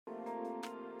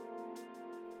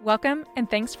Welcome, and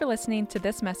thanks for listening to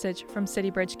this message from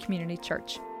City Bridge Community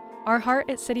Church. Our heart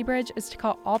at City Bridge is to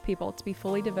call all people to be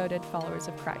fully devoted followers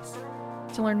of Christ.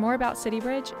 To learn more about City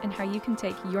Bridge and how you can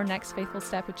take your next faithful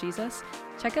step with Jesus,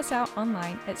 check us out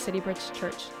online at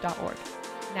citybridgechurch.org.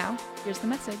 Now, here's the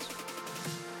message.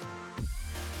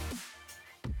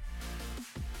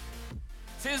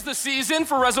 'Tis the season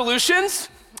for resolutions.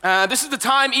 This is the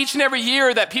time each and every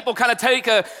year that people kind of take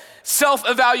a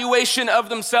self-evaluation of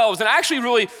themselves. And I actually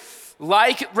really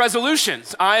like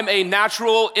resolutions. I'm a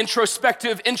natural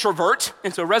introspective introvert,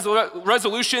 and so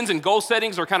resolutions and goal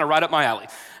settings are kind of right up my alley.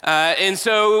 And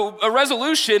so a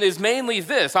resolution is mainly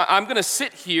this. I'm gonna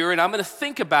sit here and I'm gonna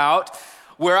think about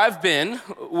where I've been,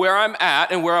 where I'm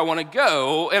at, and where I wanna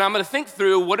go, and I'm gonna think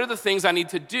through what are the things I need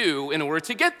to do in order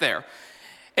to get there.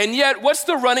 And yet, what's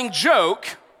the running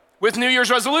joke with New Year's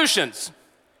resolutions?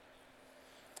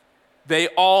 They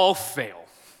all fail.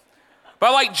 By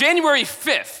like January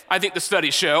 5th, I think the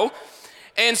studies show.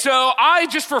 And so I,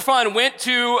 just for fun, went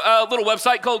to a little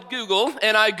website called Google,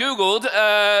 and I Googled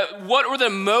what were the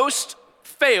most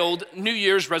failed New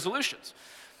Year's resolutions.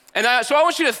 And so I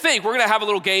want you to think, we're gonna have a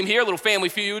little game here, a little Family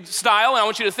Feud style, and I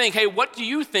want you to think, hey, what do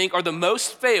you think are the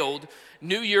most failed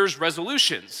New Year's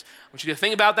resolutions? I want you to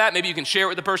think about that. Maybe you can share it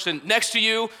with the person next to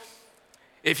you.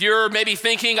 If you're maybe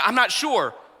thinking, I'm not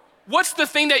sure, what's the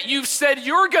thing that you've said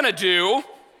you're gonna do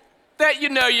that you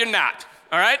know you're not,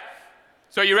 all right?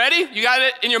 So you ready? You got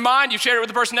it in your mind, you shared it with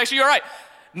the person next to you, all right.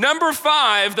 Number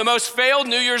 5, the most failed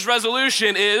New Year's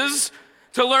resolution is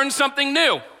to learn something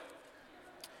new.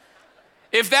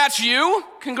 If that's you,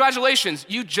 congratulations,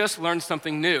 you just learned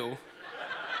something new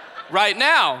right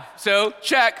now. So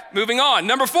check, moving on.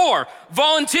 Number 4,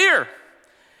 volunteer.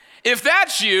 If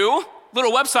that's you,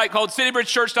 little website called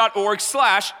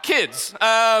citybridgechurch.org/kids.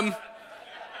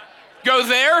 Go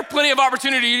there, plenty of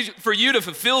opportunity for you to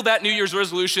fulfill that New Year's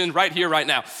resolution right here, right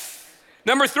now.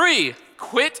 Number 3,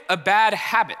 quit a bad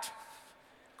habit.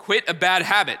 Quit a bad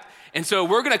habit. And so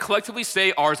we're gonna collectively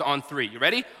say ours on 3. You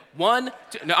ready? 1,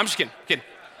 2, no, I'm just kidding.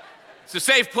 It's a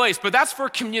safe place, but that's for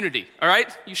community, all right?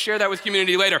 You share that with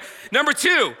community later. Number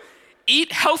 2,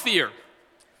 eat healthier.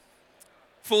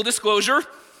 Full disclosure,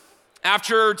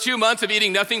 after 2 months of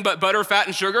eating nothing but butter, fat,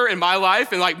 and sugar in my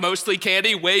life, and like mostly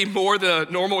candy, way more than a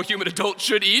normal human adult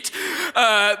should eat,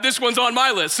 this one's on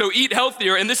my list. So eat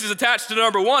healthier, and this is attached to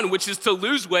number 1, which is to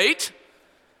lose weight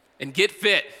and get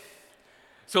fit.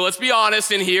 So let's be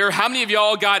honest in here, how many of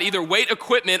y'all got either weight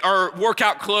equipment or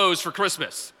workout clothes for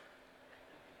Christmas?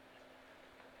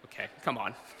 Okay, come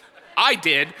on. I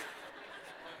did.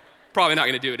 Probably not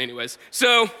gonna do it anyways.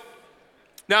 So,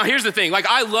 now here's the thing, like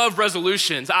I love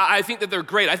resolutions. I think that they're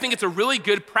great. I think it's a really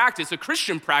good practice, a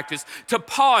Christian practice, to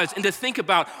pause and to think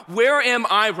about where am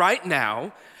I right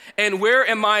now and where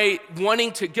am I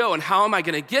wanting to go and how am I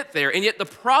gonna get there? And yet the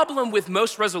problem with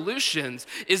most resolutions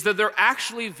is that they're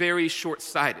actually very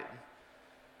short-sighted.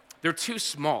 They're too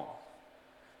small.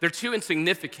 They're too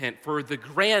insignificant for the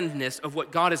grandness of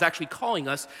what God is actually calling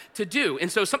us to do.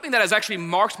 And so something that has actually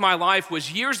marked my life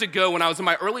was years ago when I was in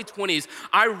my early 20s,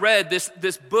 I read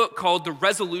this book called The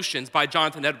Resolutions by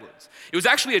Jonathan Edwards. It was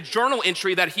actually a journal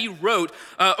entry that he wrote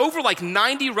over like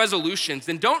 90 resolutions.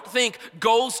 And don't think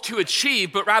goals to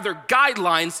achieve, but rather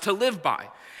guidelines to live by.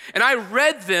 And I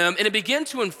read them and it began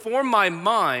to inform my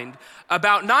mind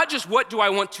about not just what do I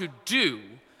want to do,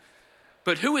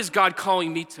 but who is God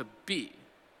calling me to be?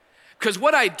 Because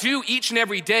what I do each and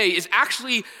every day is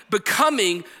actually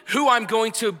becoming who I'm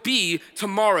going to be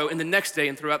tomorrow and the next day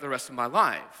and throughout the rest of my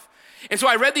life. And so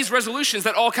I read these resolutions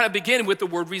that all kind of begin with the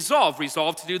word resolve.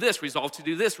 Resolve to do this, resolve to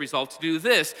do this, resolve to do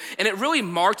this. And it really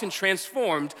marked and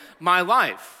transformed my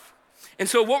life. And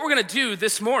so what we're gonna do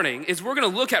this morning is we're gonna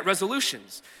look at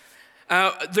resolutions.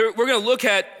 We're gonna look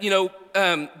at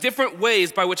different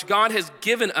ways by which God has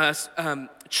given us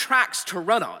tracks to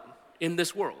run on in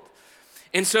this world.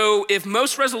 And so if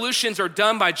most resolutions are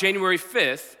done by January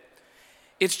 5th,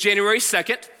 it's January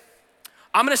 2nd.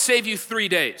 I'm gonna save you 3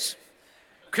 days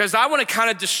because I wanna kind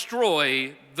of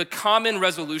destroy the common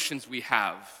resolutions we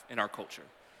have in our culture.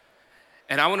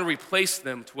 And I wanna replace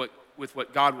them with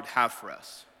what God would have for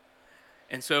us.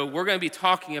 And so we're gonna be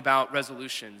talking about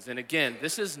resolutions. And again,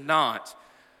 this is not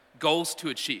goals to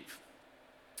achieve.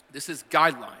 This is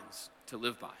guidelines to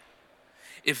live by.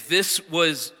 If this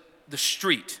was the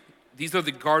street, these are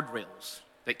the guardrails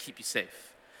that keep you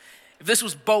safe. If this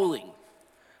was bowling,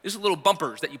 these are little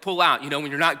bumpers that you pull out, when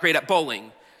you're not great at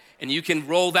bowling, and you can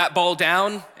roll that ball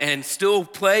down and still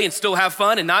play and still have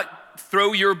fun and not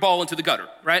throw your ball into the gutter,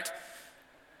 right?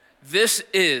 This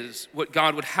is what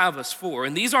God would have us for.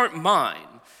 And these aren't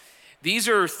mine. These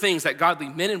are things that godly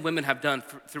men and women have done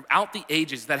throughout the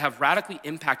ages that have radically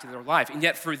impacted their life. And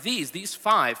yet for these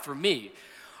 5, for me,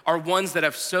 are ones that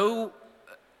have so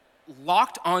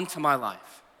locked onto my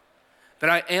life that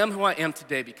I am who I am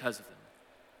today because of them.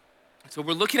 So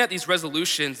we're looking at these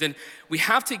resolutions, and we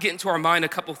have to get into our mind a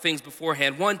couple things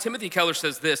beforehand. One, Timothy Keller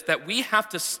says this, that we have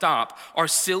to stop our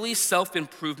silly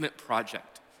self-improvement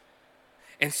project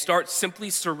and start simply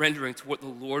surrendering to what the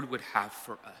Lord would have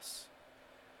for us.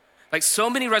 Like, so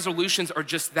many resolutions are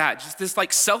just that, just this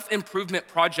like self-improvement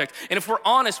project. And if we're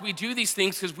honest, we do these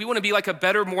things because we want to be like a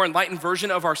better, more enlightened version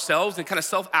of ourselves and kind of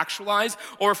self-actualize.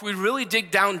 Or if we really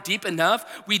dig down deep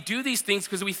enough, we do these things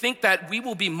because we think that we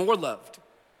will be more loved,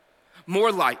 more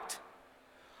liked,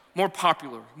 more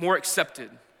popular, more accepted.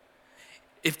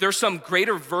 If there's some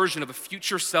greater version of a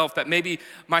future self that maybe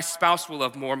my spouse will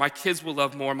love more, my kids will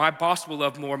love more, my boss will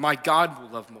love more, my God will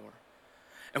love more.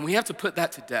 And we have to put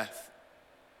that to death.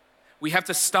 We have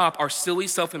to stop our silly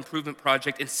self-improvement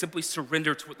project and simply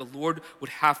surrender to what the Lord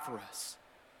would have for us.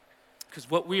 Because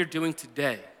what we are doing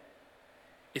today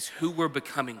is who we're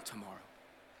becoming tomorrow.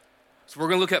 So we're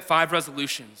gonna look at 5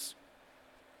 resolutions,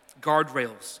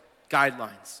 guardrails,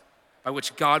 guidelines by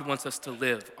which God wants us to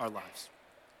live our lives.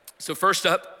 So first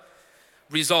up,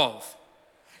 resolve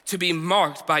to be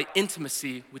marked by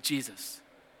intimacy with Jesus.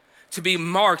 To be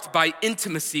marked by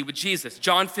intimacy with Jesus.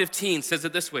 John 15 says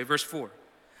it this way, verse 4.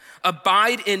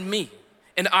 Abide in me,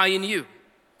 and I in you.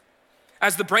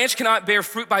 As the branch cannot bear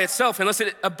fruit by itself unless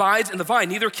it abides in the vine,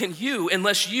 neither can you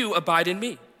unless you abide in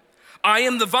me. I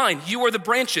am the vine, you are the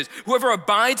branches. Whoever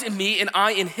abides in me and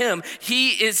I in him,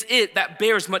 he is it that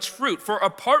bears much fruit. For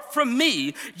apart from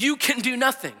me, you can do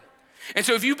nothing. And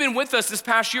so if you've been with us this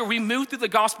past year, we moved through the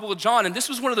Gospel of John, and this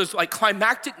was one of those like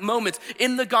climactic moments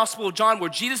in the Gospel of John where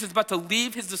Jesus is about to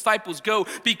leave his disciples, go,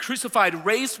 be crucified,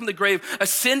 raised from the grave,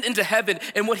 ascend into heaven.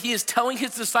 And what he is telling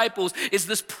his disciples is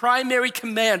this primary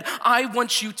command: I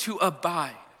want you to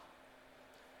abide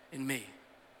in me.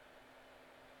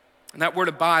 And that word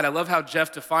abide, I love how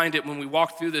Jeff defined it when we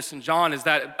walked through this in John, is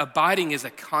that abiding is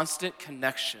a constant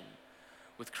connection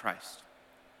with Christ.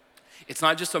 It's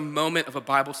not just a moment of a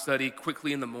Bible study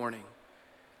quickly in the morning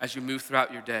as you move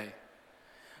throughout your day,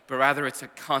 but rather it's a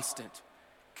constant,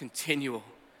 continual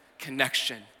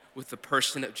connection with the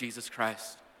person of Jesus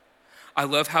Christ. I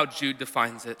love how Jude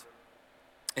defines it.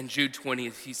 In Jude 20,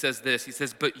 he says this, he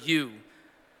says, but you,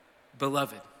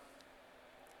 beloved,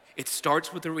 it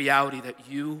starts with the reality that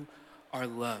you are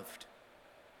loved.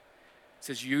 It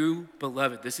says, you,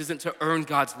 beloved, this isn't to earn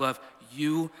God's love,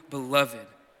 you, beloved.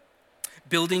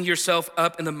 Building yourself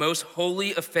up in the most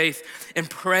holy of faith and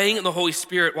praying in the Holy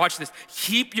Spirit. Watch this.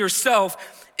 Keep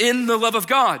yourself in the love of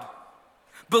God.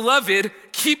 Beloved,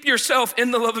 keep yourself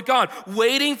in the love of God,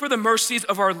 waiting for the mercies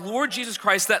of our Lord Jesus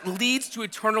Christ that leads to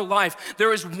eternal life.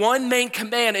 There is one main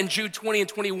command in Jude 20 and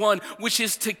 21, which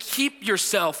is to keep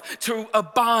yourself, to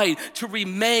abide, to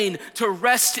remain, to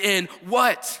rest in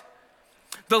what?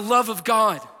 The love of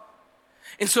God.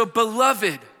 And so,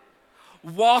 beloved,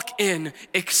 walk in,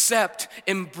 accept,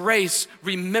 embrace,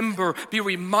 remember, be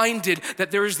reminded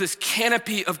that there is this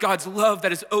canopy of God's love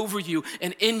that is over you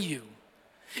and in you.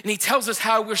 And he tells us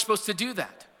how we're supposed to do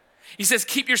that. He says,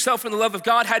 keep yourself in the love of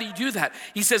God. How do you do that?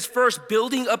 He says, first,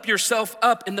 building up yourself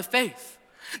up in the faith,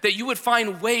 that you would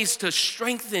find ways to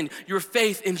strengthen your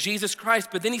faith in Jesus Christ.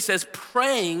 But then he says,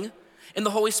 praying in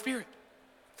the Holy Spirit.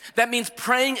 That means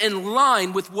praying in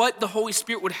line with what the Holy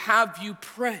Spirit would have you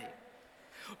pray,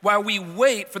 while we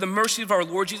wait for the mercy of our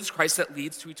Lord Jesus Christ that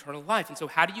leads to eternal life. And so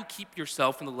how do you keep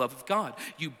yourself in the love of God?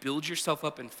 You build yourself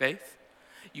up in faith.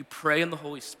 You pray in the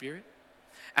Holy Spirit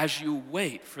as you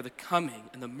wait for the coming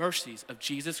and the mercies of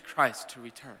Jesus Christ to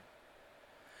return.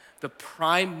 The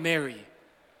primary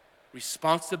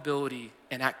responsibility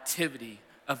and activity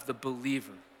of the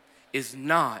believer is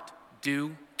not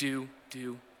do,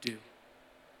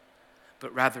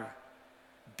 but rather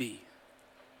be.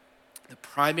 The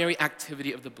primary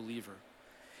activity of the believer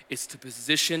is to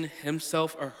position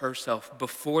himself or herself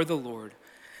before the Lord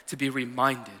to be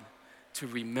reminded, to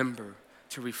remember,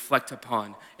 to reflect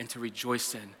upon, and to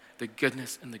rejoice in the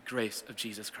goodness and the grace of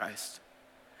Jesus Christ.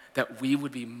 That we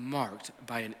would be marked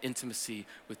by an intimacy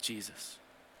with Jesus.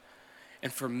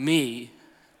 And for me,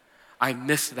 I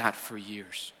missed that for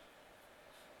years.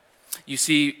 You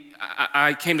see,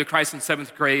 I came to Christ in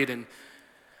 7th grade and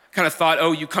kind of thought,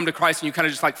 oh, you come to Christ and you kind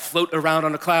of just like float around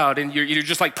on a cloud and you're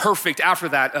just like perfect after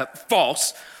that.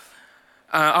 False.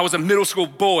 I was a middle school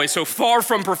boy, so far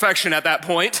from perfection at that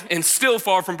point, and still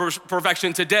far from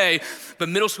perfection today. But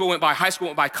middle school went by, high school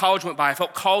went by, college went by. I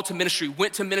felt called to ministry,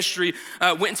 went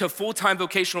into full-time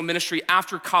vocational ministry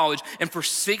after college. And for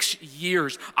 6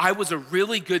 years, I was a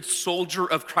really good soldier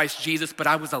of Christ Jesus, but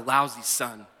I was a lousy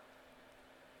son.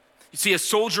 You see, a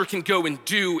soldier can go and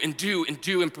do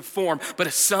and perform, but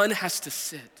a son has to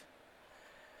sit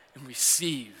and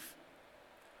receive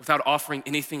without offering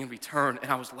anything in return,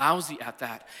 and I was lousy at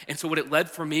that. And so what it led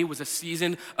for me was a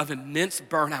season of immense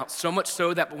burnout, so much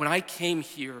so that when I came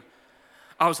here,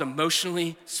 I was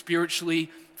emotionally,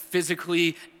 spiritually,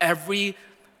 physically, every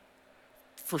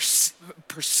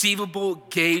perceivable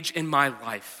gauge in my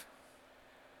life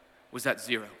was at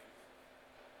zero.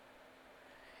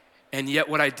 And yet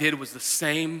what I did was the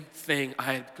same thing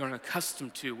I had grown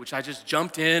accustomed to, which I just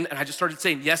jumped in and I just started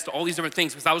saying yes to all these different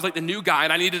things because I was like the new guy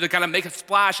and I needed to kind of make a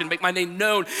splash and make my name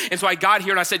known. And so I got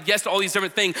here and I said yes to all these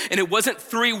different things. And it wasn't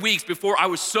 3 weeks before I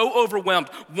was so overwhelmed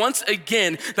once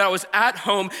again that I was at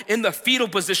home in the fetal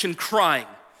position crying.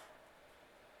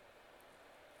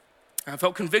 And I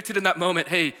felt convicted in that moment.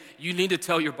 Hey, you need to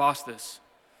tell your boss this.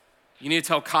 You need to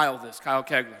tell Kyle this, Kyle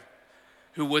Kegler,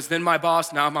 who was then my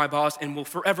boss, now my boss, and will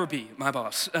forever be my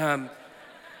boss. But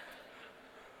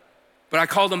I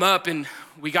called him up and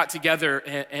we got together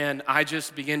and I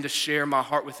just began to share my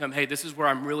heart with him. Hey, this is where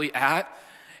I'm really at.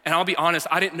 And I'll be honest,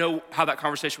 I didn't know how that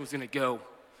conversation was gonna go.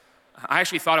 I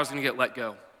actually thought I was gonna get let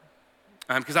go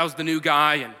because I was the new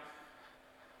guy and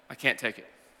I can't take it.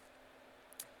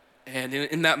 And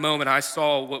in that moment, I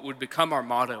saw what would become our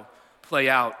motto play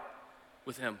out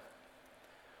with him,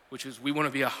 which is we wanna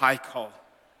be a high call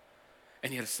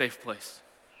and yet a safe place.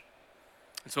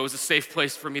 And so it was a safe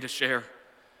place for me to share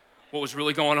what was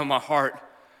really going on in my heart.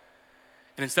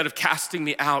 And instead of casting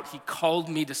me out, he called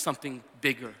me to something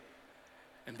bigger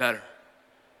and better.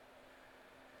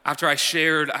 After I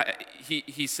shared,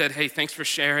 he said, hey, thanks for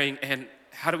sharing, and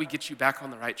how do we get you back on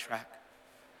the right track?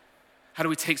 How do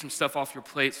we take some stuff off your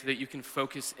plate so that you can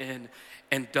focus in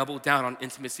and double down on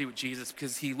intimacy with Jesus?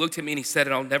 Because he looked at me and he said,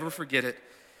 and I'll never forget it,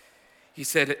 he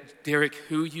said, Derek,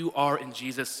 who you are in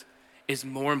Jesus is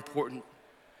more important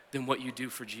than what you do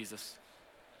for Jesus.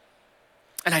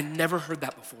 And I never heard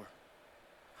that before.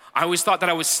 I always thought that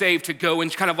I was saved to go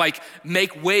and kind of like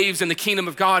make waves in the kingdom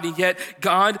of God, and yet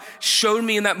God showed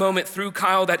me in that moment through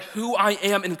Kyle that who I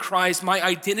am in Christ, my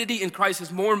identity in Christ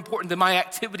is more important than my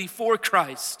activity for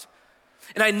Christ.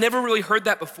 And I never really heard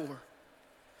that before.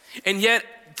 And yet,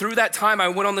 through that time, I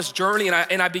went on this journey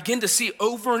and I began to see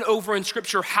over and over in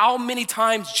scripture how many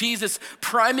times Jesus'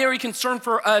 primary concern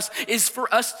for us is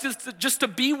for us just to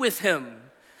be with him.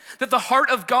 That the heart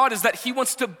of God is that he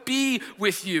wants to be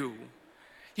with you.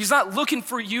 He's not looking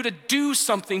for you to do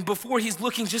something before he's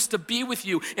looking just to be with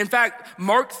you. In fact,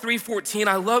 Mark 3:14,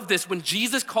 I love this. When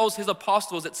Jesus calls his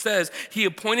apostles, it says he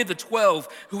appointed the 12,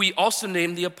 who he also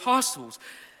named the apostles,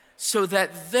 so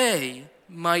that they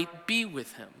might be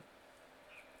with him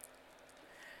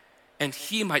and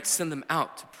he might send them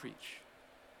out to preach.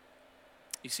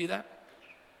 You see that?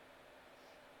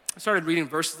 I started reading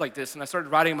verses like this and I started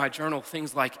writing in my journal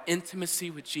things like intimacy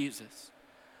with Jesus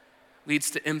leads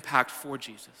to impact for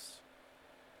Jesus.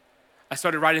 I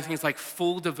started writing things like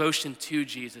full devotion to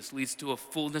Jesus leads to a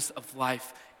fullness of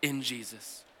life in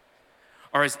Jesus.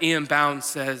 Or as Ian Bound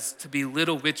says, to be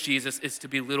little with Jesus is to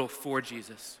be little for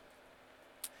Jesus.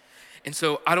 And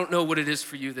so I don't know what it is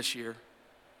for you this year,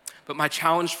 but my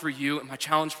challenge for you and my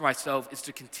challenge for myself is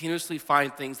to continuously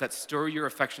find things that stir your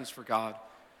affections for God.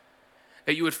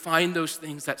 That you would find those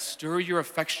things that stir your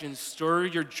affections, stir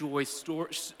your joy,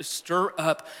 stir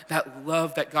up that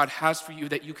love that God has for you,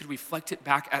 that you could reflect it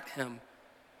back at him.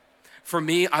 For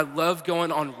me, I love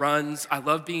going on runs. I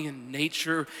love being in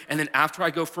nature. And then after I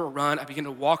go for a run, I begin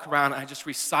to walk around and I just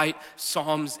recite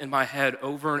Psalms in my head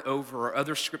over and over, or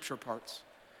other scripture parts.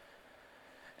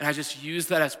 And I just use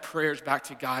that as prayers back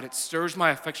to God. It stirs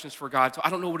my affections for God. So I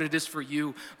don't know what it is for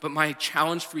you, but my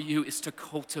challenge for you is to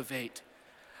cultivate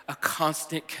a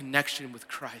constant connection with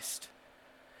Christ.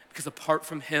 Because apart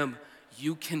from him,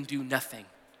 you can do nothing.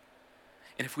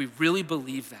 And if we really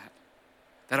believe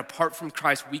that apart from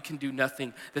Christ we can do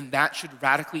nothing, then that should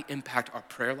radically impact our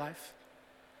prayer life,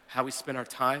 how we spend our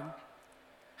time,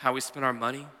 how we spend our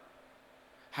money,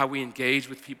 how we engage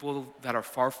with people that are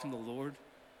far from the Lord.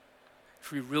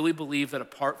 If we really believe that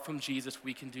apart from Jesus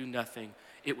we can do nothing,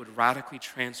 it would radically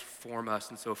transform us.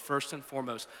 And so first and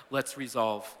foremost, let's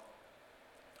resolve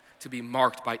to be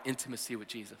marked by intimacy with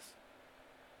Jesus.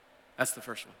 That's the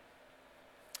first one.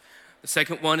 The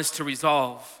second one is to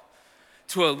resolve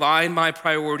to align my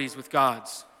priorities with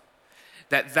God's.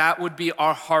 that would be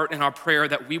our heart and our prayer,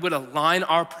 that we would align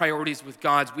our priorities with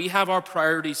God's. We have our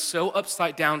priorities so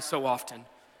upside down so often.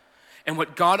 And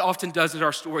what God often does in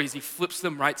our stories, he flips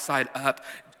them right side up.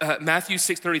 Matthew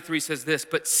 6:33 says this,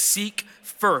 but seek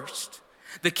first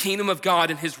the kingdom of God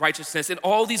and his righteousness, and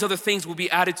all these other things will be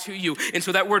added to you. And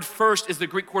so that word first is the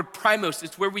Greek word primos.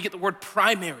 It's where we get the word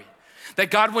primary. That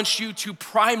God wants you to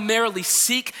primarily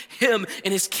seek him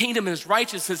and his kingdom and his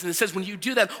righteousness. And it says when you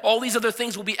do that, all these other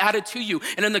things will be added to you.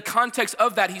 And in the context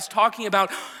of that, he's talking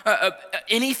about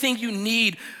anything you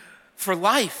need for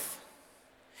life.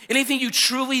 Anything you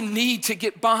truly need to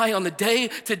get by on the day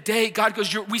to day. God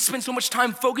goes, we spend so much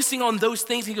time focusing on those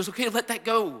things. He goes, okay, let that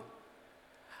go.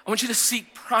 I want you to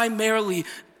seek primarily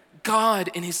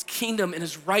God and his kingdom and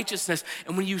his righteousness.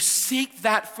 And when you seek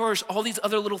that first, all these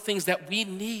other little things that we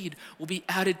need will be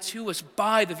added to us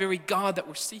by the very God that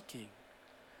we're seeking.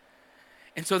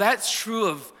 And so that's true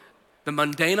of the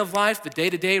mundane of life, the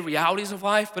day-to-day realities of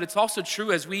life, but it's also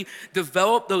true as we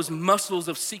develop those muscles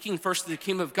of seeking first the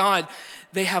kingdom of God,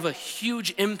 they have a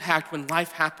huge impact when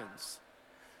life happens.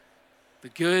 The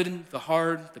good, the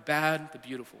hard, the bad, the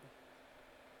beautiful.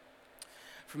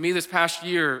 For me this past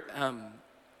year,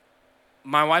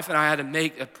 my wife and I had to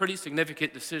make a pretty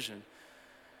significant decision.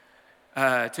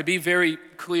 To be very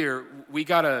clear, we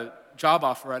got a job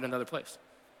offer at another place.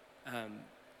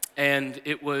 And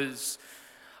it was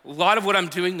a lot of what I'm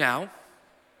doing now,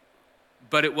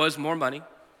 but it was more money,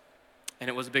 and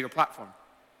it was a bigger platform.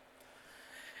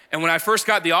 And when I first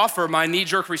got the offer, my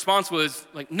knee-jerk response was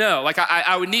like, no. Like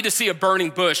I would need to see a burning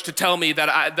bush to tell me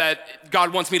that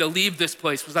God wants me to leave this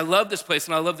place because I love this place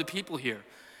and I love the people here.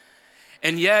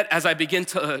 And yet, as I begin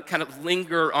to kind of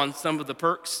linger on some of the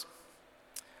perks,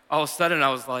 all of a sudden I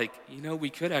was like, we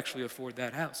could actually afford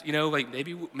that house. Like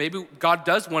maybe God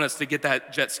does want us to get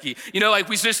that jet ski. Like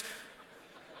we just,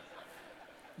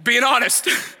 being honest,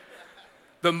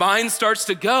 the mind starts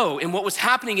to go. And what was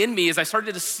happening in me is I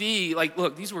started to see, like,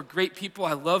 look, these were great people.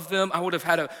 I love them. I would have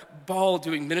had a ball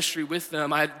doing ministry with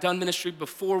them. I had done ministry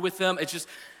before with them.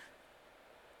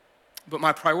 But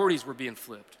my priorities were being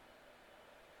flipped.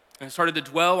 And I started to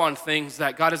dwell on things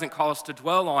that God doesn't call us to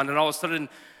dwell on. And all of a sudden,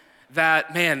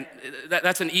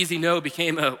 that's an easy no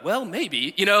became a, well,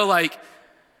 maybe,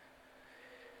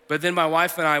 But then my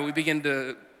wife and I, we began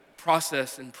to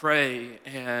process and pray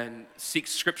and seek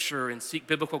scripture and seek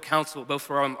biblical counsel, both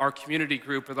for our community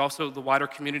group, but also the wider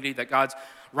community that God's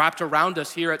wrapped around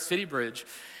us here at City Bridge.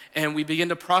 And we began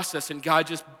to process, and God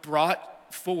just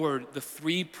brought forward the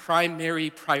three primary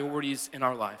priorities in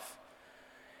our life.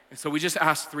 And so we just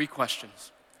asked three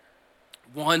questions.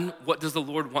 One, what does the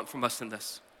Lord want from us in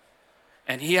this?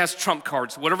 And he has trump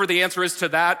cards. Whatever the answer is to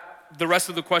that, the rest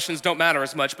of the questions don't matter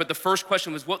as much. But the first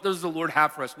question was, what does the Lord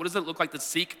have for us? What does it look like to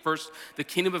seek first the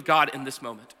kingdom of God in this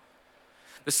moment?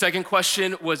 The second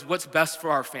question was, what's best for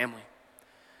our family?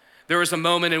 There was a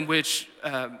moment in which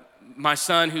my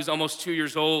son, who's almost 2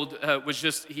 years old,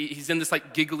 he's in this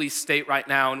like giggly state right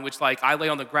now in which like I lay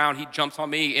on the ground, he jumps on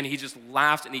me and he just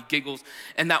laughs and he giggles.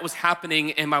 And that was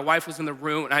happening and my wife was in the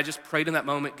room and I just prayed in that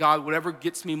moment, God, whatever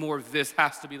gets me more of this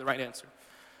has to be the right answer.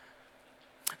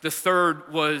 The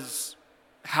third was,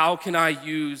 how can I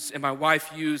use and my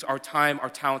wife use our time, our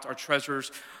talents, our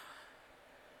treasures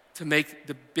to make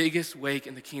the biggest wake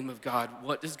in the kingdom of God?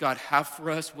 What does God have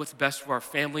for us? What's best for our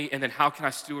family? And then how can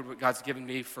I steward what God's given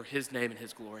me for his name and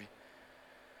his glory?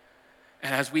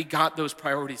 And as we got those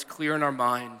priorities clear in our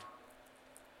mind,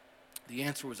 the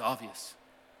answer was obvious.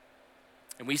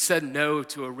 And we said no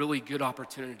to a really good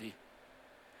opportunity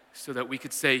so that we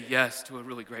could say yes to a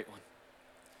really great one.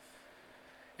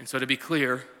 And so to be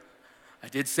clear, I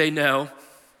did say no.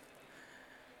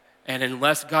 And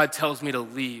unless God tells me to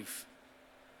leave,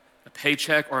 a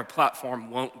paycheck or a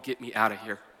platform won't get me out of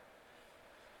here.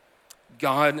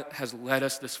 God has led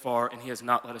us this far and he has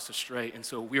not led us astray. And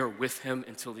so we are with him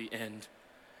until the end.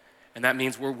 And that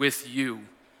means we're with you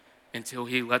until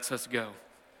he lets us go.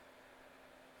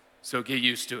 So get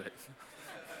used to it.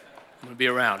 I'm gonna be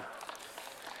around.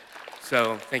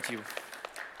 So thank you.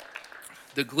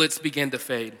 The glitz began to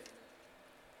fade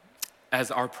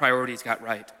as our priorities got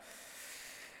right.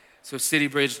 So City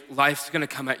Bridge, life's gonna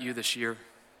come at you this year.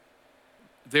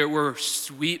 There were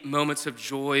sweet moments of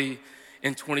joy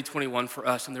in 2021 for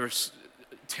us, and there were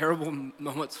terrible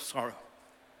moments of sorrow.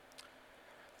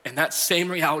 And that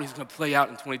same reality is gonna play out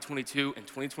in 2022 and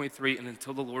 2023, and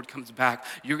until the Lord comes back,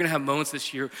 you're gonna have moments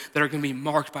this year that are gonna be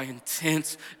marked by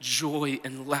intense joy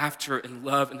and laughter and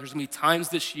love, and there's gonna be times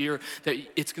this year that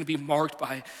it's gonna be marked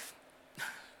by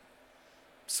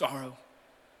sorrow,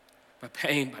 by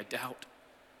pain, by doubt.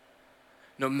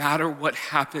 no matter what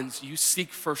happens, you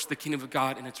seek first the kingdom of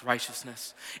God and its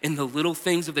righteousness in the little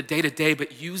things of the day-to-day,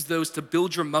 but use those to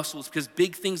build your muscles because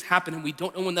big things happen and we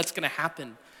don't know when that's gonna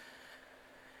happen.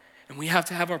 And we have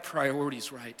to have our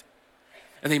priorities right.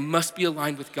 And they must be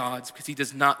aligned with God's because he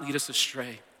does not lead us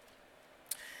astray.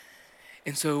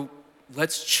 And so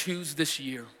let's choose this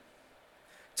year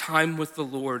time with the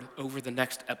Lord over the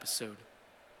next episode.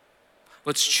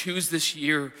 Let's choose this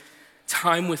year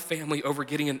time with family over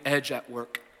getting an edge at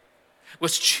work.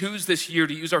 Let's choose this year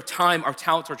to use our time, our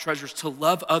talents, our treasures to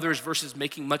love others versus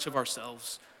making much of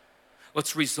ourselves.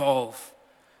 Let's resolve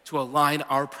to align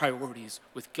our priorities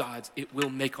with God's. It will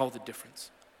make all the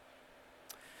difference.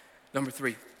 Number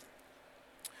 3,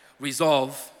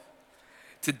 resolve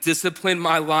to discipline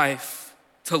my life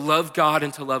to love God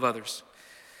and to love others.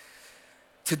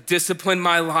 To discipline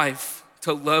my life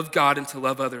to love God and to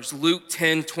love others. Luke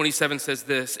 10:27 says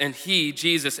this, and he,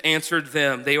 Jesus, answered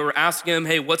them. They were asking him,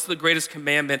 hey, what's the greatest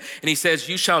commandment? And he says,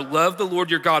 you shall love the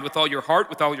Lord your God with all your heart,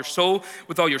 with all your soul,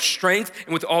 with all your strength,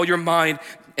 and with all your mind,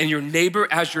 and your neighbor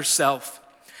as yourself.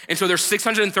 And so there's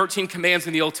 613 commands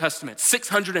in the Old Testament.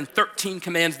 613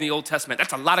 commands in the Old Testament.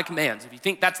 That's a lot of commands. If you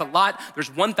think that's a lot, there's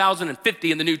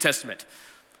 1,050 in the New Testament.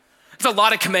 It's a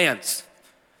lot of commands.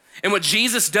 And what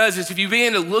Jesus does is if you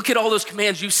begin to look at all those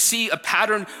commands, you see a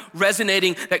pattern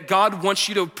resonating that God wants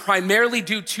you to primarily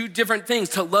do 2 different things,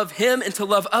 to love him and to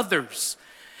love others.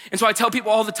 And so I tell people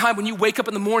all the time, when you wake up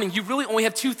in the morning, you really only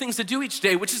have 2 things to do each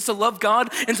day, which is to love God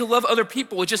and to love other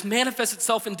people. It just manifests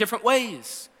itself in different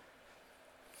ways.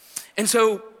 And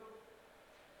so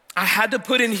I had to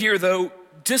put in here, though,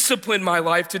 discipline my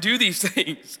life to do these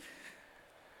things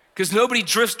because nobody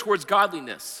drifts towards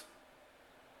godliness.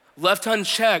 Left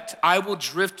unchecked, I will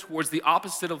drift towards the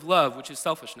opposite of love, which is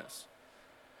selfishness.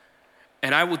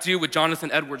 And I will do what Jonathan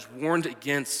Edwards warned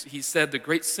against. He said, the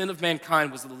great sin of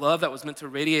mankind was the love that was meant to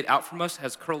radiate out from us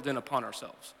has curled in upon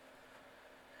ourselves.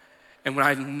 And when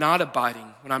I'm not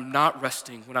abiding, when I'm not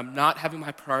resting, when I'm not having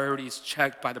my priorities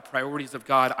checked by the priorities of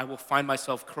God, I will find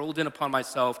myself curled in upon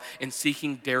myself and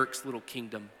seeking Derek's little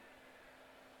kingdom.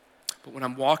 But when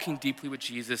I'm walking deeply with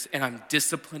Jesus and I'm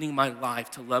disciplining my life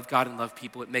to love God and love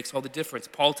people, it makes all the difference.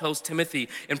 Paul tells Timothy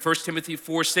in 1 Timothy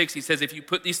 4:6, he says, if you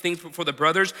put these things before the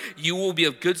brothers, you will be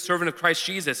a good servant of Christ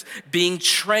Jesus, being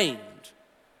trained.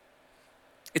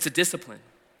 It's a discipline.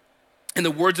 In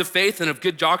the words of faith and of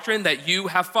good doctrine that you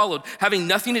have followed, having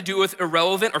nothing to do with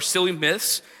irrelevant or silly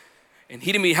myths. And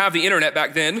he didn't even have the internet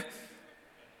back then.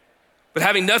 But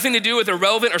having nothing to do with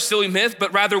irrelevant or silly myth,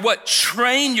 but rather what?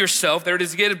 Train yourself, there it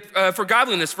is again, for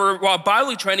godliness. For while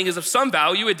bodily training is of some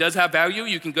value, it does have value.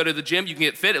 You can go to the gym, you can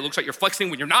get fit. It looks like you're flexing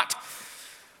when you're not.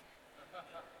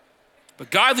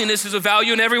 But godliness is of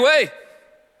value in every way,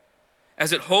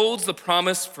 as it holds the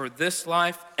promise for this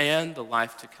life and the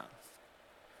life to come.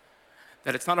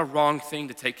 That it's not a wrong thing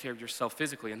to take care of yourself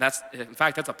physically. And that's, in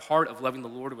fact, that's a part of loving the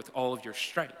Lord with all of your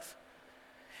strength.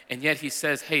 And yet he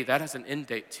says, hey, that has an end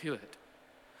date to it.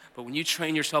 But when you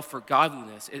train yourself for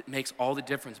godliness, it makes all the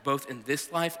difference, both in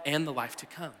this life and the life to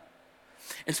come.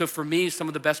 And so for me, some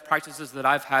of the best practices that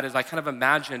I've had is I kind of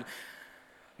imagine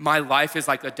my life is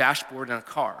like a dashboard in a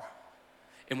car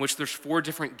in which there's 4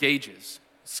 different gauges,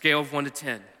 scale of 1 to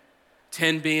 10.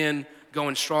 10 being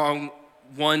going strong,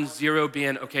 1, 0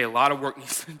 being, okay, a lot of work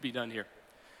needs to be done here.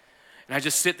 And I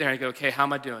just sit there and I go, okay, how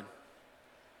am I doing?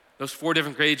 Those 4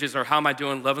 different gauges are how am I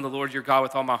doing loving the Lord your God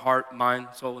with all my heart, mind,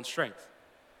 soul, and strength.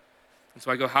 And so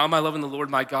I go, how am I loving the Lord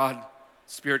my God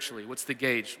spiritually? What's the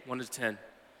gauge, 1 to 10? And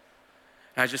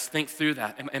I just think through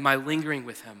that. Am I lingering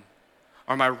with him?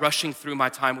 Or am I rushing through my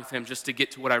time with him just to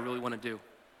get to what I really want to do?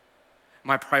 Am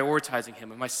I prioritizing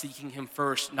him? Am I seeking him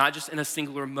first, not just in a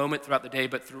singular moment throughout the day,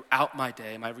 but throughout my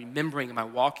day? Am I remembering? Am I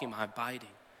walking? Am I abiding?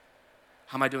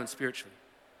 How am I doing spiritually?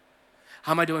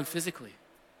 How am I doing physically?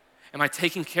 Am I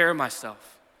taking care of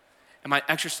myself? Am I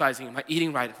exercising? Am I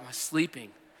eating right? Am I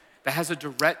sleeping? That has a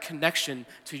direct connection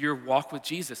to your walk with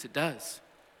Jesus. It does.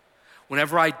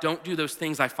 Whenever I don't do those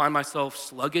things, I find myself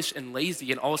sluggish and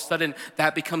lazy, and all of a sudden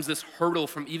that becomes this hurdle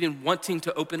from even wanting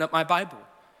to open up my Bible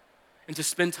and to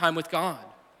spend time with God.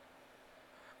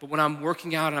 But when I'm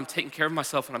working out and I'm taking care of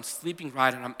myself and I'm sleeping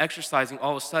right and I'm exercising,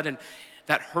 all of a sudden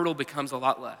that hurdle becomes a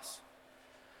lot less.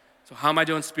 So how am I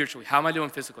doing spiritually? How am I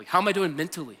doing physically? How am I doing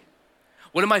mentally?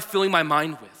 What am I filling my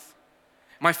mind with?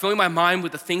 Am I filling my mind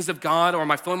with the things of God, or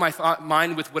am I filling my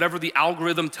mind with whatever the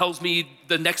algorithm tells me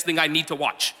the next thing I need to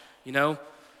watch? You know,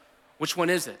 which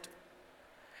one is it?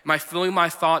 Am I filling my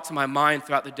thoughts and my mind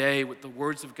throughout the day with the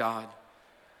words of God?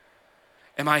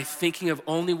 Am I thinking of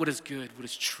only what is good, what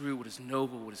is true, what is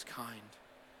noble, what is kind?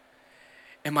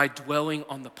 Am I dwelling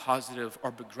on the positive or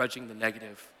begrudging the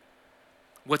negative?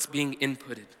 What's being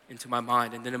inputted into my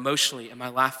mind? And then emotionally, am I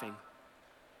laughing?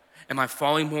 Am I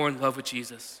falling more in love with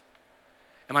Jesus?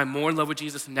 Am I more in love with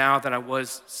Jesus now than I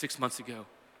was 6 months ago,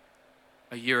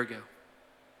 a year ago?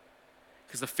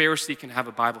 Because a Pharisee can have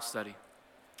a Bible study.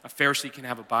 A Pharisee can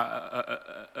have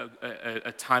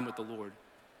a time with the Lord.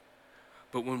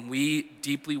 But when we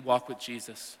deeply walk with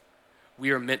Jesus, we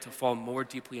are meant to fall more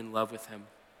deeply in love with him.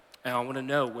 And I want to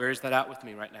know, where is that at with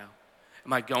me right now?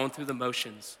 Am I going through the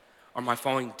motions? Or am I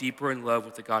falling deeper in love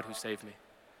with the God who saved me?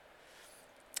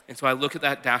 And so I look at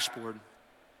that dashboard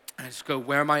and I just go,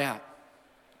 where am I at?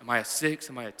 Am I a 6?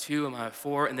 Am I a 2? Am I a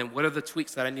 4? And then what are the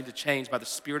tweaks that I need to change by the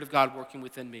Spirit of God working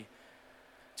within me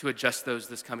to adjust those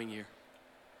this coming year?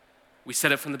 We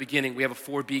said it from the beginning, we have a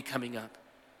 4B coming up.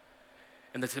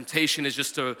 And the temptation is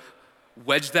just to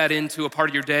wedge that into a part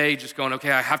of your day, just going,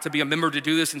 okay, I have to be a member to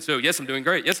do this. And so, yes, I'm doing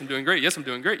great. Yes, I'm doing great. Yes, I'm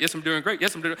doing great. Yes, I'm doing great.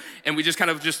 Yes, I'm doing. And we just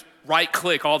kind of just right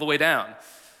click all the way down.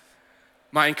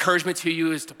 My encouragement to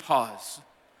you is to pause,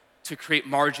 to create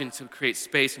margin, to create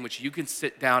space in which you can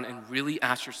sit down and really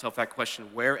ask yourself that question,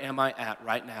 where am I at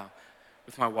right now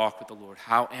with my walk with the Lord?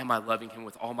 How am I loving him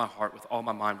with all my heart, with all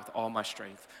my mind, with all my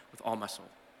strength, with all my soul?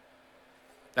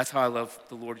 That's how I love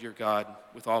the Lord your God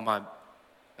with all my,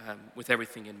 with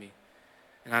everything in me.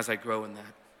 And as I grow in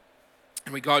that.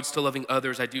 In regards to loving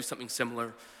others, I do something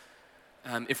similar.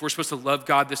 If we're supposed to love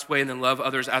God this way and then love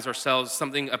others as ourselves,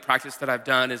 a practice that I've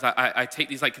done is I take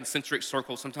these like concentric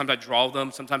circles. Sometimes I draw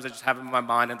them, sometimes I just have them in my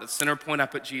mind. At the center point, I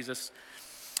put Jesus.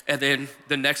 And then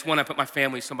the next one, I put my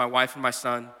family, so my wife and my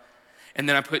son. And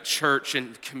then I put church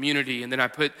and community, and then I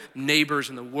put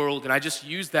neighbors in the world. And I just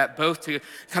use that both to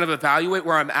kind of evaluate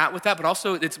where I'm at with that, but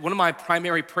also it's one of my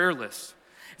primary prayer lists.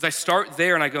 I start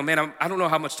there and I go, man, I don't know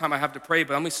how much time I have to pray,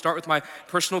 but I'm gonna start with my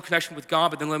personal connection with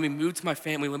God, but then let me move to my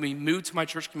family, let me move to my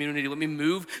church community, let me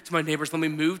move to my neighbors, let me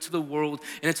move to the world.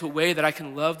 And it's a way that I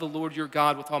can love the Lord your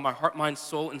God with all my heart, mind,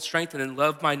 soul, and strength, and then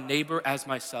love my neighbor as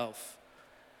myself.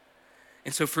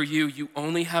 And so for you, you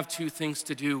only have 2 things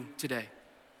to do today.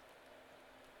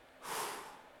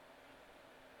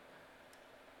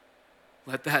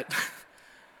 Let that,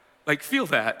 feel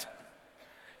that.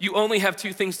 You only have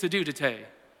 2 things to do today.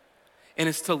 And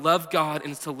it's to love God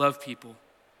and it's to love people.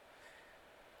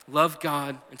 Love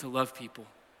God and to love people.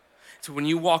 So when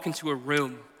you walk into a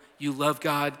room, you love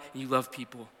God and you love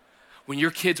people. When your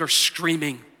kids are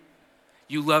screaming,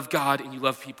 you love God and you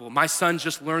love people. My son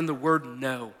just learned the word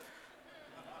no.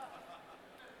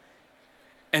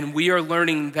 And we are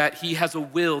learning that he has a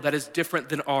will that is different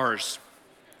than ours.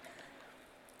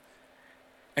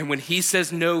 And when he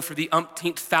says no for the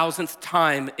umpteenth thousandth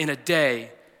time in a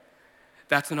day,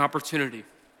 that's an opportunity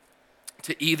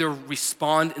to either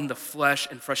respond in the flesh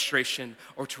and frustration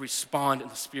or to respond in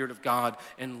the Spirit of God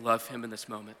and love him in this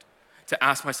moment. To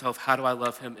ask myself, how do I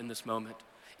love him in this moment?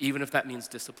 Even if that means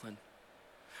discipline.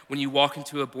 When you walk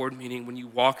into a board meeting, when you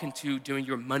walk into doing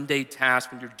your Monday task,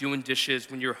 when you're doing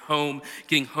dishes, when you're home,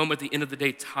 getting home at the end of the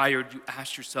day tired, you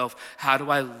ask yourself, how do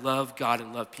I love God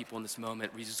and love people in this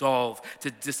moment? Resolve to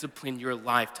discipline your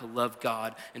life to love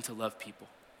God and to love people.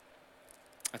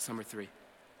 That's number 3.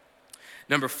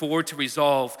 Number 4, to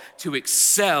resolve to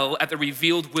excel at the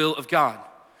revealed will of God.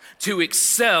 To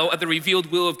excel at the revealed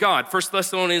will of God. 1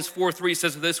 Thessalonians 4:3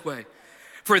 says it this way,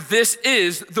 for this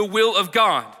is the will of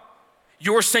God,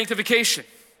 your sanctification,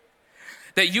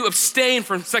 that you abstain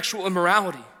from sexual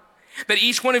immorality, that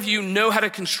each one of you know how to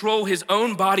control his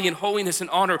own body in holiness and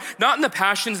honor, not in the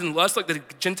passions and lusts like the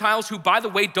Gentiles who, by the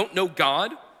way, don't know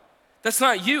God. That's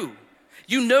not you.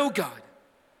 You know God.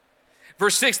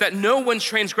 Verse 6, that no one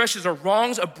transgresses or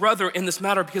wrongs a brother in this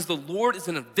matter because the Lord is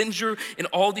an avenger in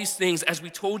all these things, as we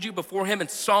told you before him and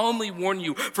solemnly warn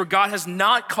you, for God has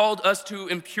not called us to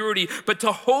impurity, but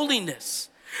to holiness.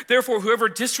 Therefore, whoever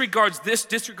disregards this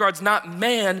disregards not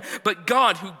man, but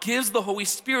God who gives the Holy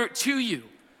Spirit to you.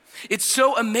 It's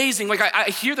so amazing. I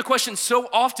hear the question so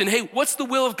often, hey, what's the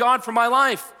will of God for my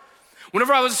life?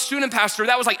 Whenever I was a student pastor,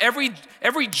 that was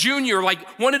every junior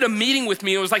wanted a meeting with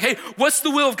me. It was like, hey, what's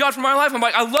the will of God for my life? I'm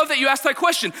like, I love that you asked that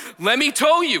question. Let me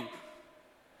tell you.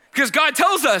 Because God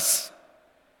tells us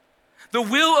the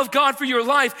will of God for your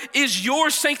life is your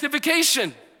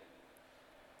sanctification,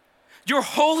 your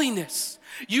holiness,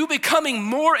 you becoming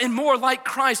more and more like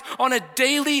Christ on a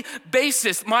daily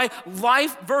basis. My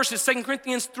life verse is 2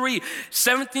 Corinthians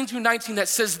 3:17-19 that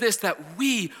says this, that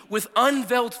we with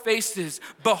unveiled faces,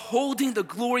 beholding the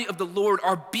glory of the Lord,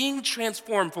 are being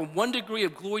transformed from one degree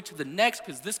of glory to the next,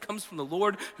 because this comes from the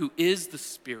Lord who is the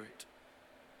Spirit.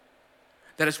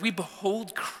 That as we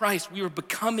behold Christ, we are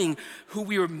becoming who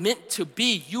we are meant to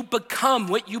be. You become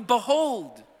what you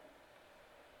behold.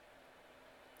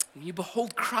 When you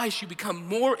behold Christ, you become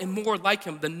more and more like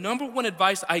him. The number one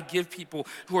advice I give people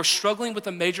who are struggling with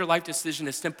a major life decision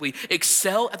is simply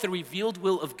excel at the revealed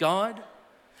will of God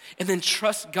and then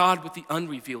trust God with the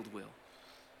unrevealed will.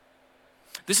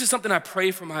 This is something I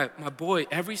pray for my boy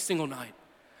every single night.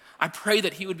 I pray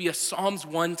that he would be a Psalms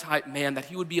 1 type man, that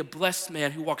he would be a blessed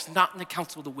man who walks not in the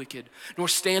counsel of the wicked, nor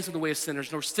stands in the way of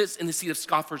sinners, nor sits in the seat of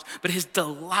scoffers, but his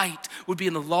delight would be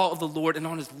in the law of the Lord, and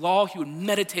on his law he would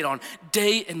meditate on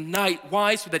day and night.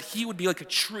 Why? So that he would be like a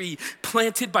tree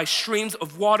planted by streams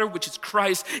of water, which is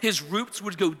Christ. His roots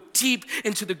would go deep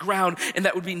into the ground, and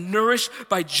that would be nourished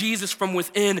by Jesus from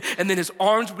within, and then his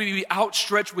arms would be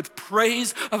outstretched with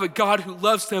praise of a God who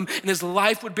loves him, and his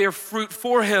life would bear fruit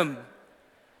for him.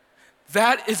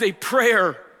 That is a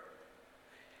prayer,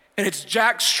 and it's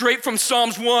jacked straight from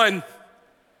Psalms 1,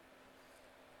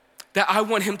 that I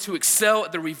want him to excel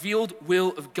at the revealed will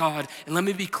of God. And let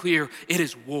me be clear, it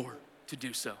is war to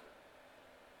do so.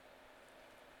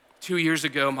 2 years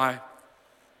ago, my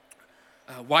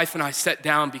wife and I sat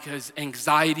down because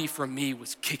anxiety for me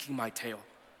was kicking my tail.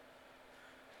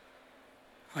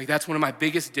 Like, that's one of my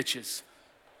biggest ditches.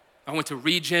 I went to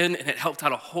Regen and it helped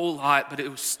out a whole lot, but it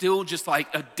was still just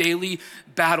like a daily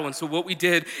battle. And so what we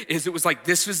did is it was like,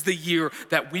 this is the year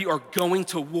that we are going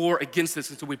to war against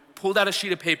this. And so we pulled out a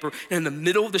sheet of paper, and in the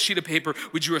middle of the sheet of paper,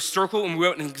 we drew a circle and we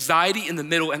wrote anxiety in the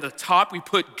middle, and at the top we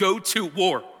put go to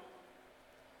war.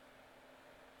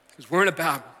 Because we're in a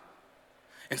battle.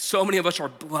 And so many of us are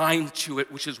blind to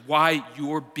it, which is why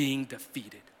you're being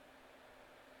defeated.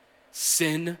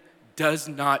 Sin does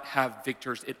not have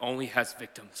victors, it only has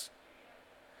victims.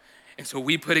 And so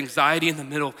we put anxiety in the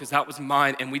middle because that was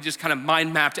mine, and we just kind of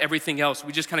mind mapped everything else.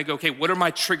 We just kind of go, okay, what are my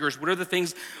triggers? What are the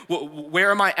things, where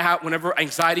am I at whenever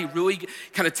anxiety really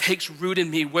kind of takes root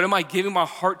in me? What am I giving my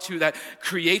heart to that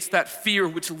creates that fear,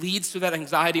 which leads to that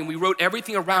anxiety? And we wrote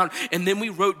everything around, and then we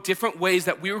wrote different ways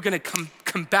that we were gonna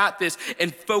combat this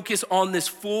and focus on this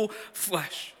full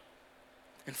flesh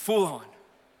and full on.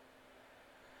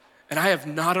 And I have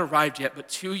not arrived yet, but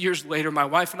 2 years later, my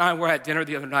wife and I were at dinner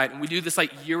the other night, and we do this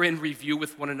like year-end review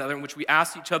with one another in which we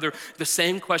ask each other the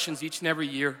same questions each and every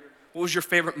year. What was your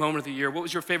favorite moment of the year? What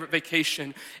was your favorite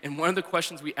vacation? And one of the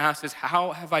questions we asked is,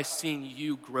 how have I seen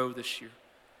you grow this year?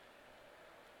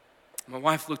 My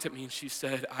wife looked at me and she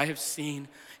said, I have seen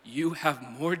you have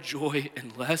more joy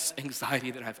and less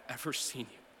anxiety than I've ever seen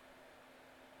you.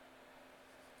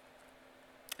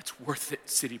 It's worth it,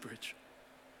 City Bridge.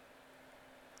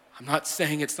 I'm not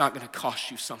saying it's not going to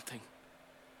cost you something.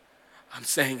 I'm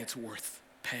saying it's worth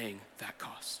paying that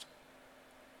cost.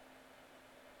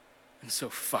 And so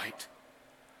fight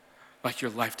like your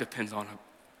life depends on it,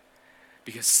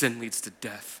 because sin leads to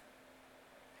death,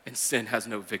 and sin has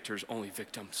no victors, only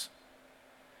victims.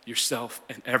 Yourself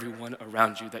and everyone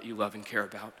around you that you love and care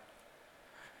about.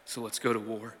 So let's go to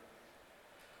war.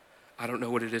 I don't know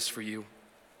what it is for you.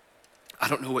 I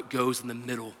don't know what goes in the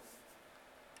middle,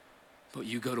 but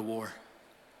you go to war.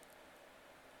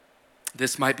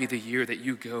 This might be the year that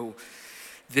you go,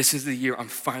 this is the year I'm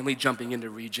finally jumping into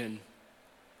Regen,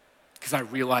 because I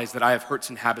realize that I have hurts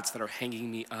and habits that are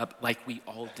hanging me up like we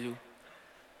all do.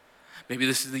 Maybe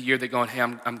this is the year that going, hey,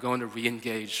 I'm going to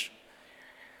re-engage.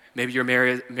 Maybe your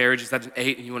marriage is at an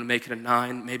 8 and you want to make it a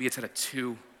 9. Maybe it's at a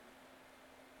 2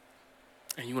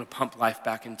 and you want to pump life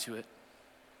back into it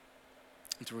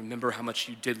and to remember how much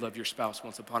you did love your spouse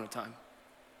once upon a time.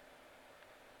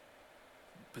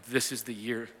 But this is the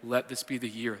year. Let this be the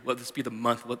year. Let this be the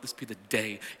month. Let this be the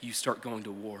day you start going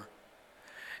to war.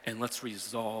 And let's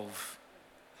resolve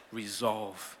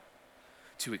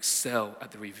to excel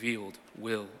at the revealed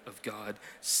will of God.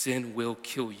 Sin will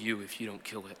kill you if you don't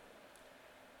kill it.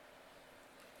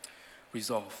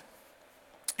 Resolve.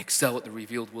 Excel at the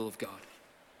revealed will of God.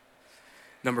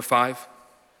 Number 5,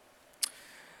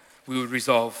 we would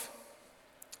resolve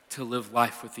to live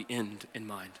life with the end in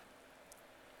mind.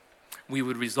 We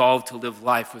would resolve to live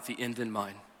life with the end in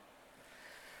mind.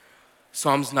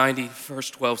 Psalms 90, verse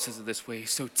 12 says it this way,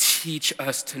 so teach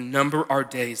us to number our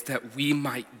days that we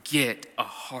might get a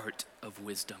heart of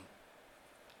wisdom.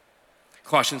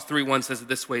 Colossians 3:1 says it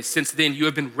this way, since then you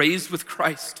have been raised with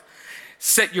Christ.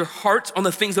 Set your hearts on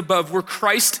the things above where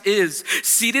Christ is,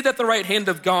 seated at the right hand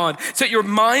of God. Set your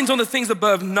minds on the things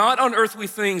above, not on earthly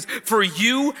things, for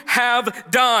you have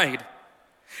died.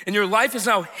 And your life is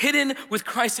now hidden with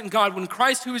Christ in God. When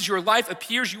Christ, who is your life,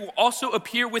 appears, you will also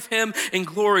appear with him in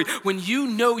glory. When you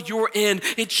know your end,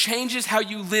 it changes how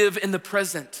you live in the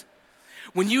present.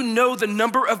 When you know the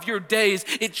number of your days,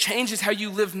 it changes how you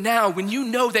live now. When you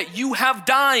know that you have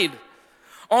died,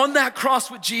 On that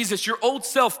cross with Jesus, your old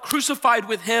self crucified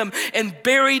with him and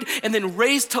buried and then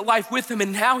raised to life with him.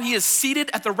 And now he is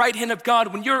seated at the right hand of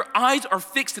God. When your eyes are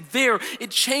fixed there, it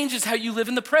changes how you live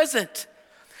in the present.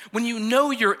 When you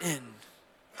know you're in.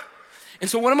 And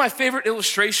so one of my favorite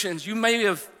illustrations, you may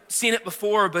have seen it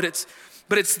before, but it's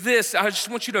this. I just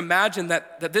want you to imagine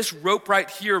that this rope right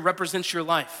here represents your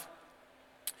life.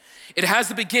 It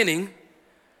has a beginning,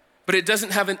 but it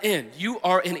doesn't have an end. You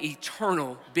are an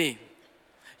eternal being.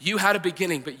 You had a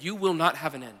beginning, but you will not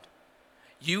have an end.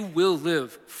 You will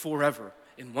live forever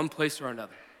in one place or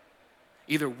another,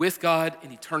 either with God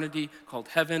in eternity called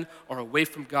heaven or away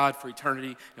from God for eternity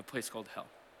in a place called hell.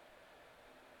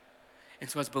 And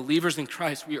so as believers in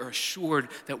Christ, we are assured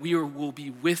that we will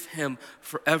be with him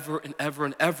forever and ever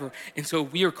and ever. And so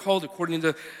we are called, according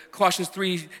to Colossians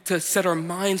 3, to set our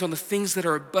minds on the things that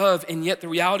are above. And yet the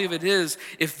reality of it is,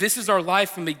 if this is our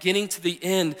life from beginning to the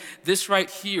end, this right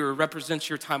here represents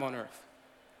your time on earth.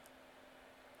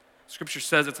 Scripture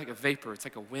says it's like a vapor, it's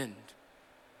like a wind.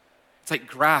 It's like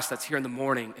grass that's here in the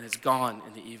morning and is gone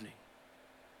in the evening.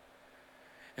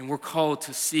 And we're called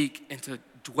to seek and to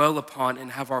dwell upon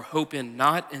and have our hope in,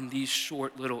 not in these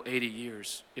short little 80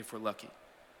 years, if we're lucky,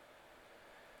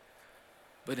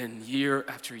 but in year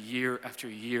after year after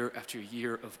year after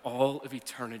year of all of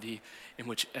eternity in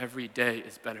which every day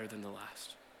is better than the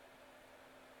last.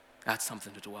 That's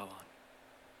something to dwell on.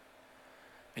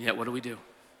 And yet, what do?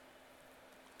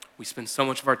 We spend so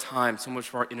much of our time, so much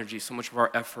of our energy, so much of our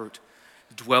effort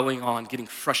dwelling on, getting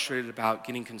frustrated about,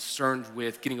 getting concerned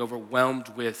with, getting overwhelmed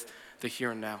with the here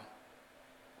and now.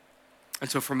 And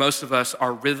so for most of us,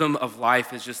 our rhythm of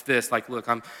life is just this, like, look,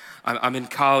 I'm in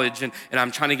college and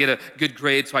I'm trying to get a good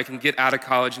grade so I can get out of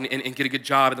college and get a good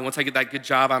job. And then once I get that good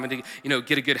job, I'm going to,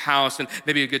 get a good house and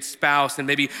maybe a good spouse. And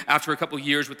maybe after a couple of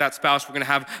years with that spouse, we're going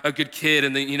to have a good kid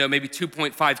and then, maybe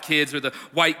 2.5 kids or the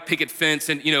white picket fence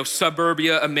in,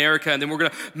 suburbia America. And then we're going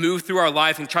to move through our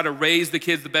life and try to raise the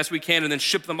kids the best we can and then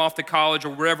ship them off to college or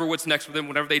wherever what's next for them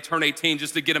whenever they turn 18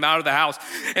 just to get them out of the house.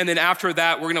 And then after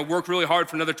that, we're going to work really hard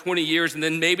for another 20 years. And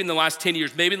then maybe in the last 10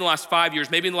 years, maybe in the last 5 years,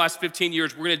 maybe in the last 15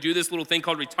 years, we're going to do this little thing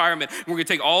called retirement. And we're going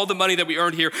to take all the money that we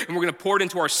earned here and we're going to pour it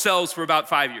into ourselves for about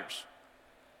 5 years.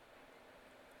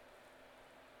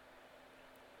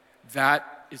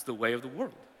 That is the way of the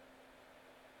world.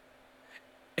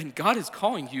 And God is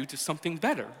calling you to something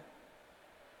better.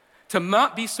 To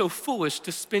not be so foolish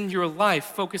to spend your life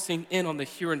focusing in on the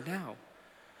here and now,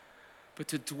 but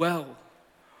to dwell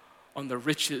on the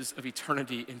riches of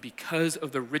eternity. And because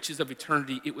of the riches of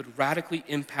eternity, it would radically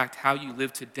impact how you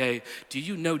live today. Do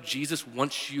you know Jesus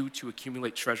wants you to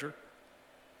accumulate treasure?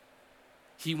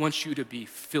 He wants you to be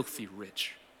filthy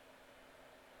rich.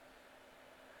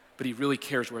 But he really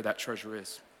cares where that treasure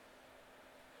is.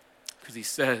 Because he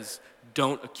says,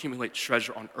 don't accumulate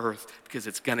treasure on earth because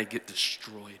it's gonna get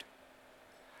destroyed.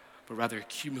 But rather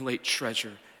accumulate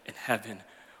treasure in heaven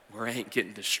where it ain't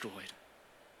getting destroyed.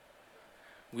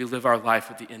 We live our life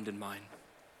with the end in mind.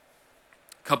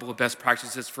 A couple of best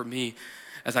practices for me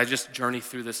as I just journey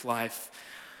through this life.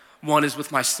 One is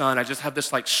with my son. I just have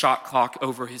this shot clock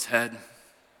over his head.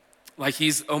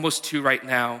 He's almost 2 right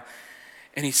now,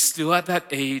 and he's still at that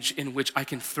age in which I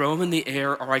can throw him in the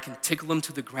air or I can tickle him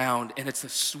to the ground, and it's a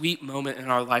sweet moment in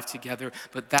our life together,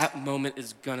 but that moment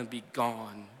is gonna be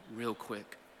gone real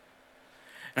quick.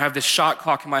 And I have this shot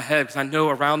clock in my head because I know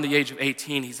around the age of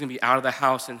 18, he's gonna be out of the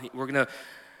house and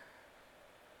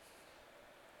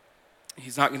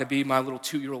he's not gonna be my little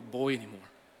 2-year-old boy anymore.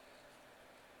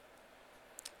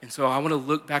 And so I wanna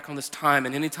look back on this time,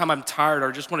 and anytime I'm tired or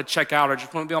I just wanna check out or I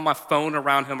just wanna be on my phone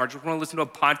around him or I just wanna listen to a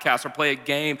podcast or play a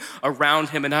game around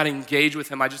him and not engage with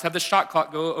him, I just have the shot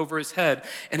clock go over his head,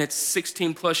 and it's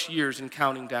 16 plus years and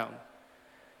counting down,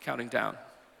 counting down,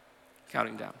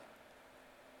 counting down.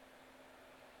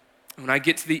 When I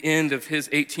get to the end of his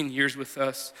 18 years with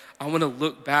us, I want to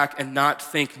look back and not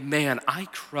think, man, I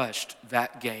crushed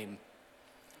that game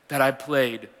that I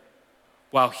played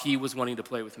while he was wanting to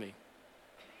play with me.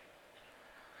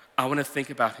 I want to think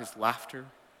about his laughter,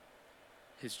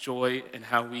 his joy, and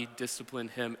how we discipline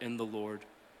him in the Lord,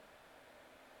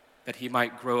 that he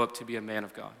might grow up to be a man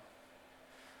of God.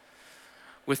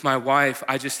 With my wife,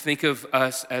 I just think of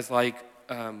us as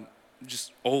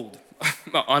just old,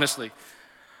 honestly.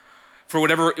 For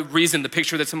whatever reason, the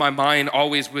picture that's in my mind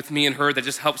always with me and her that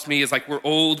just helps me is we're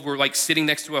old, we're sitting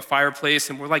next to a fireplace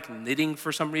and we're knitting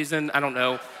for some reason. I don't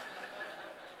know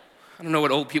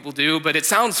what old people do, but it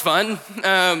sounds fun.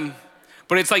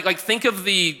 But it's think of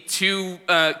the 2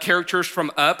 characters from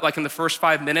Up, in the first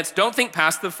 5 minutes. Don't think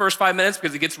past the first 5 minutes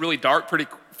because it gets really dark pretty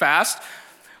fast.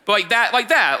 But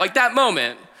that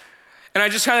moment. And I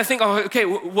just kind of think, oh, okay,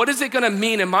 what is it gonna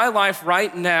mean in my life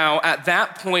right now at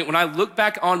that point when I look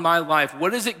back on my life?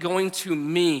 What is it going to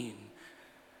mean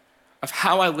of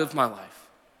how I live my life?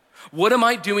 What am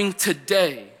I doing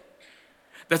today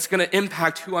that's gonna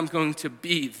impact who I'm going to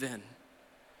be then?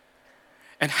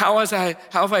 And how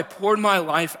have I poured my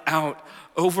life out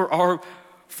over our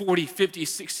 40, 50,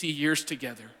 60 years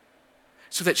together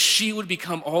so that she would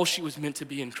become all she was meant to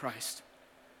be in Christ?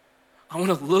 I want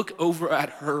to look over at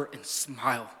her and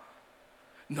smile,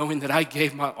 knowing that I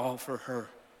gave my all for her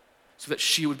so that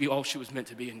she would be all she was meant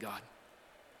to be in God.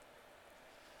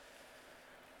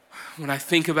 When I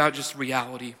think about just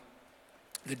reality,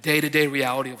 the day-to-day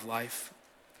reality of life,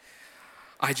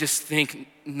 I just think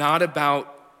not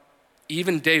about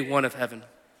even day one of heaven.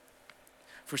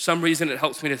 For some reason, it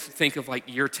helps me to think of like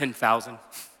year 10,000,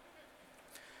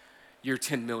 year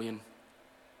 10 million,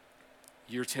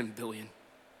 year 10 billion.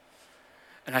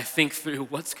 And I think through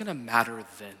what's gonna matter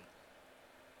then.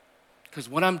 Because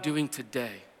what I'm doing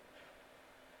today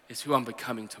is who I'm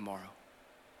becoming tomorrow.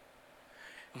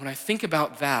 And when I think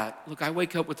about that, look, I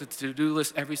wake up with a to-do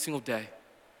list every single day.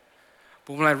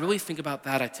 But when I really think about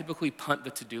that, I typically punt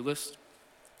the to-do list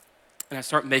and I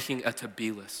start making a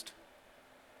to-be list.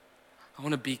 I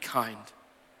wanna be kind.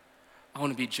 I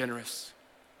wanna be generous.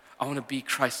 I wanna be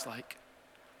Christ-like.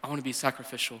 I wanna be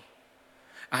sacrificial.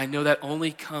 I know that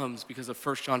only comes because of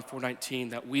 1 John 4:19,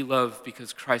 that we love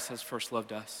because Christ has first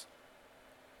loved us.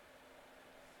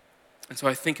 And so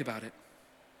I think about it,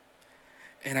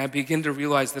 and I begin to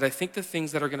realize that I think the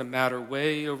things that are gonna matter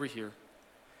way over here,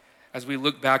 as we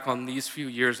look back on these few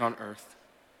years on earth,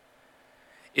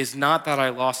 is not that I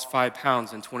lost 5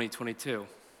 pounds in 2022.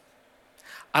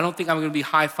 I don't think I'm gonna be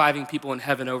high-fiving people in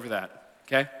heaven over that,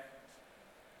 okay?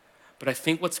 But I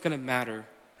think what's gonna matter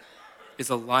is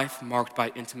a life marked by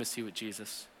intimacy with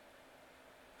Jesus.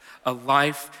 A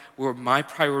life where my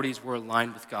priorities were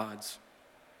aligned with God's.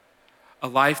 A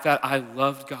life that I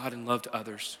loved God and loved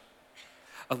others.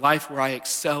 A life where I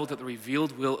excelled at the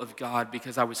revealed will of God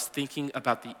because I was thinking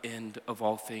about the end of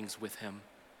all things with Him.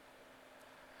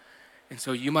 And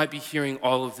so you might be hearing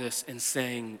all of this and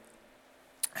saying,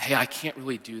 hey, I can't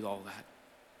really do all that.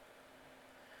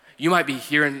 You might be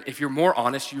hearing, if you're more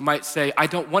honest, you might say, I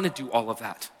don't want to do all of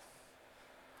that.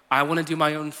 I want to do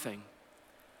my own thing.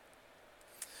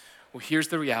 Well, here's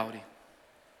the reality.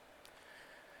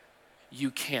 You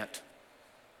can't,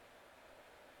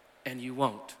 and you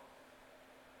won't.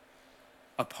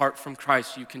 Apart from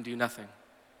Christ, you can do nothing.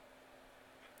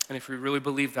 And if we really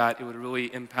believe that, it would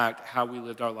really impact how we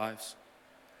lived our lives.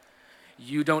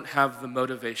 You don't have the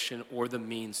motivation or the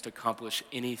means to accomplish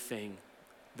anything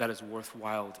that is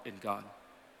worthwhile in God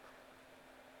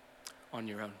on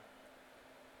your own.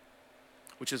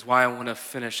 Which is why I want to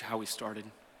finish how we started.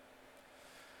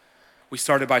 We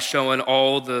started by showing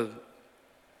all the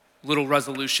little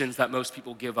resolutions that most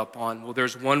people give up on. Well,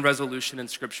 there's one resolution in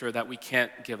Scripture that we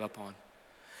can't give up on.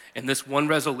 And this one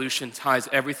resolution ties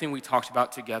everything we talked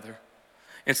about together.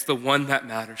 It's the one that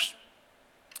matters.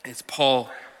 It's Paul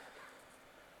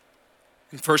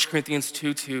in 1 Corinthians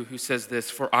 2:2 who says this,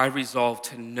 for I resolved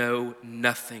to know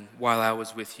nothing while I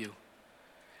was with you,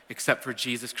 except for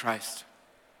Jesus Christ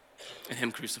and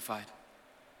Him crucified.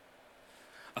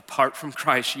 Apart from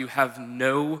Christ, you have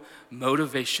no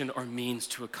motivation or means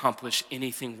to accomplish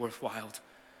anything worthwhile.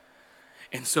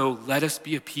 And so let us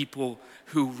be a people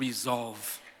who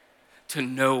resolve to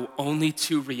know only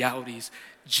 2 realities: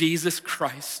 Jesus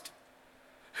Christ,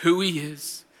 who He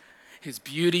is, His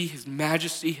beauty, His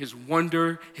majesty, His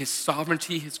wonder, His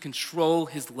sovereignty, His control,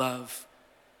 His love.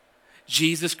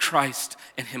 Jesus Christ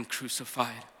and Him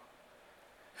crucified,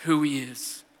 who He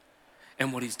is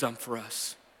and what He's done for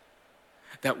us.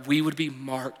 That we would be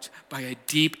marked by a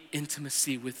deep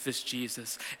intimacy with this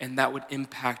Jesus, and that would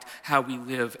impact how we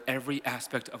live every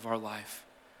aspect of our life.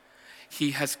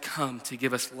 He has come to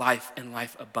give us life and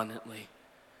life abundantly.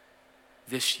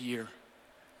 This year,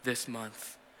 this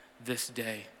month, this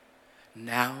day,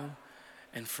 now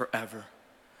and forever.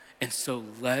 And so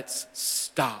let's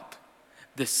stop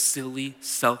this silly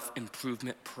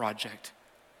self-improvement project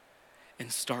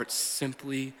and start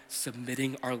simply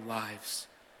submitting our lives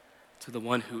to the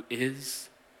one who is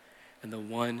and the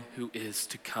one who is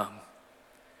to come,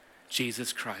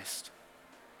 Jesus Christ,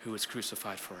 who was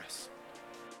crucified for us.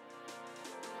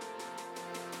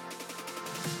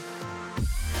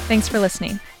 Thanks for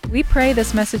listening. We pray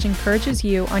this message encourages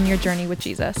you on your journey with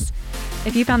Jesus.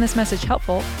 If you found this message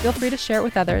helpful, feel free to share it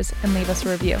with others and leave us a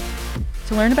review.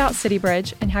 To learn about City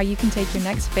Bridge and how you can take your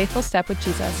next faithful step with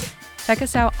Jesus, check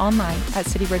us out online at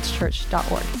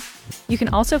citybridgechurch.org. You can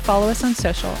also follow us on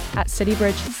social at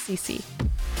CityBridgeCC.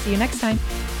 See you next time.